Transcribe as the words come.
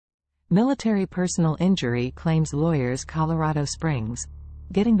Military personal injury claims lawyers, Colorado Springs.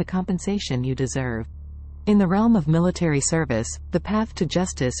 Getting the compensation you deserve. In the realm of military service, the path to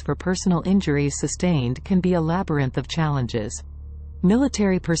justice for personal injuries sustained can be a labyrinth of challenges.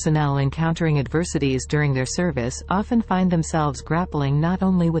 Military personnel encountering adversities during their service often find themselves grappling not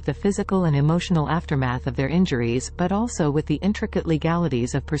only with the physical and emotional aftermath of their injuries but also with the intricate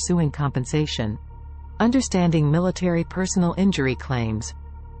legalities of pursuing compensation. Understanding military personal injury claims.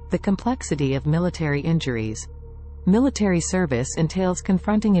 The complexity of military injuries. Military service entails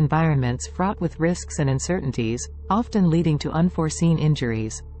confronting environments fraught with risks and uncertainties, often leading to unforeseen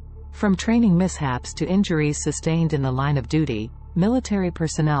injuries. From training mishaps to injuries sustained in the line of duty, military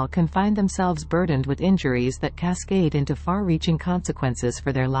personnel can find themselves burdened with injuries that cascade into far-reaching consequences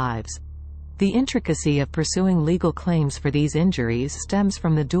for their lives. The intricacy of pursuing legal claims for these injuries stems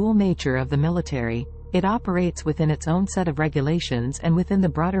from the dual nature of the military. It operates within its own set of regulations and within the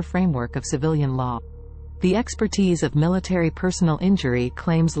broader framework of civilian law. The expertise of military personal injury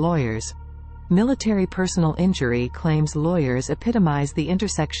claims lawyers. Military personal injury claims lawyers epitomize the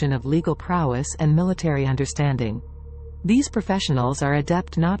intersection of legal prowess and military understanding. These professionals are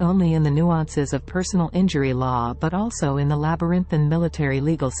adept not only in the nuances of personal injury law but also in the labyrinthine military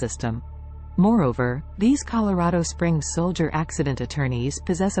legal system. Moreover, these Colorado Springs soldier accident attorneys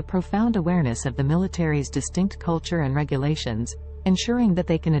possess a profound awareness of the military's distinct culture and regulations, ensuring that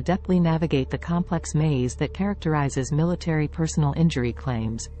they can adeptly navigate the complex maze that characterizes military personal injury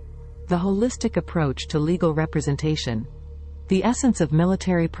claims. The holistic approach to legal representation. The essence of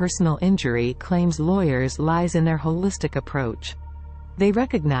military personal injury claims lawyers lies in their holistic approach. They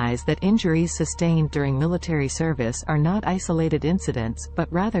recognize that injuries sustained during military service are not isolated incidents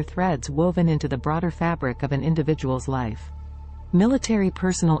but rather threads woven into the broader fabric of an individual's life. Military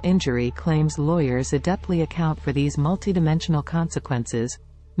personal injury claims lawyers adeptly account for these multidimensional consequences,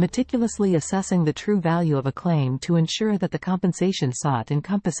 meticulously assessing the true value of a claim to ensure that the compensation sought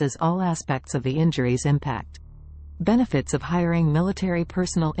encompasses all aspects of the injury's impact. Benefits of hiring military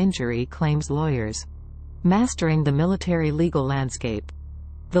personal injury claims lawyers. Mastering the military legal landscape.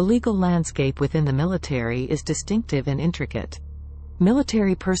 The legal landscape within the military is distinctive and intricate.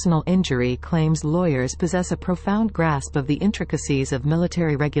 Military personal injury claims lawyers possess a profound grasp of the intricacies of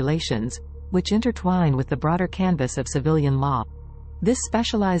military regulations, which intertwine with the broader canvas of civilian law. This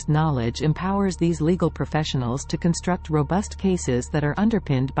specialized knowledge empowers these legal professionals to construct robust cases that are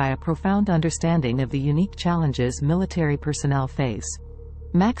underpinned by a profound understanding of the unique challenges military personnel face.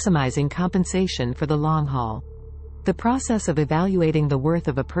 Maximizing compensation for the long haul. The process of evaluating the worth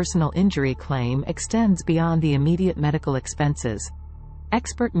of a personal injury claim extends beyond the immediate medical expenses.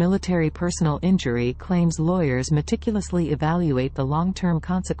 Expert military personal injury claims lawyers meticulously evaluate the long-term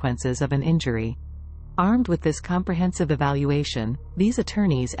consequences of an injury. Armed with this comprehensive evaluation, these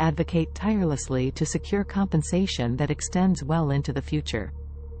attorneys advocate tirelessly to secure compensation that extends well into the future.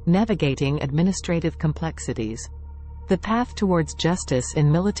 Navigating administrative complexities. The path towards justice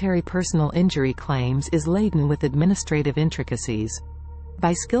in military personal injury claims is laden with administrative intricacies.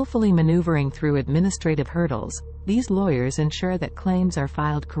 By skillfully maneuvering through administrative hurdles, these lawyers ensure that claims are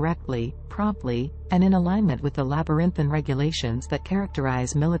filed correctly, promptly, and in alignment with the labyrinthine regulations that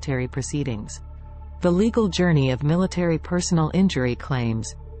characterize military proceedings. The legal journey of military personal injury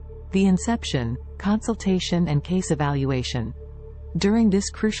claims. The inception, consultation and case evaluation. During this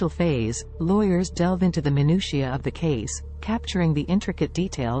crucial phase, lawyers delve into the minutiae of the case, capturing the intricate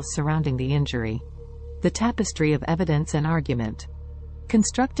details surrounding the injury. The tapestry of evidence and argument.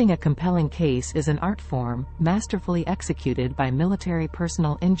 Constructing a compelling case is an art form, masterfully executed by military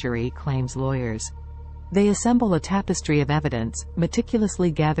personal injury claims lawyers. They assemble a tapestry of evidence,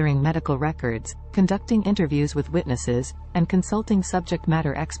 meticulously gathering medical records, conducting interviews with witnesses, and consulting subject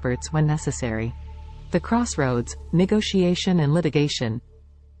matter experts when necessary. The crossroads, negotiation and litigation.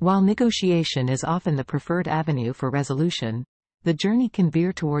 While negotiation is often the preferred avenue for resolution, the journey can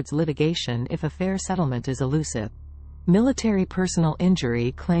veer towards litigation if a fair settlement is elusive. Military personal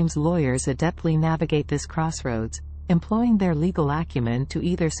injury claims lawyers adeptly navigate this crossroads, employing their legal acumen to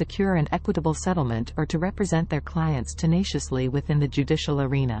either secure an equitable settlement or to represent their clients tenaciously within the judicial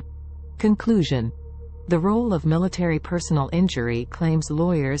arena. Conclusion. The role of military personal injury claims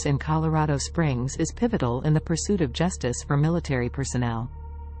lawyers in Colorado Springs is pivotal in the pursuit of justice for military personnel.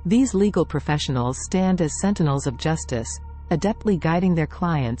 These legal professionals stand as sentinels of justice, adeptly guiding their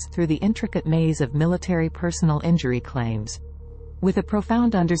clients through the intricate maze of military personal injury claims. With a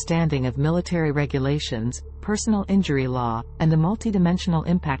profound understanding of military regulations, personal injury law, and the multidimensional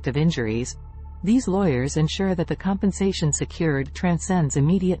impact of injuries, these lawyers ensure that the compensation secured transcends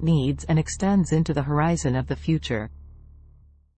immediate needs and extends into the horizon of the future.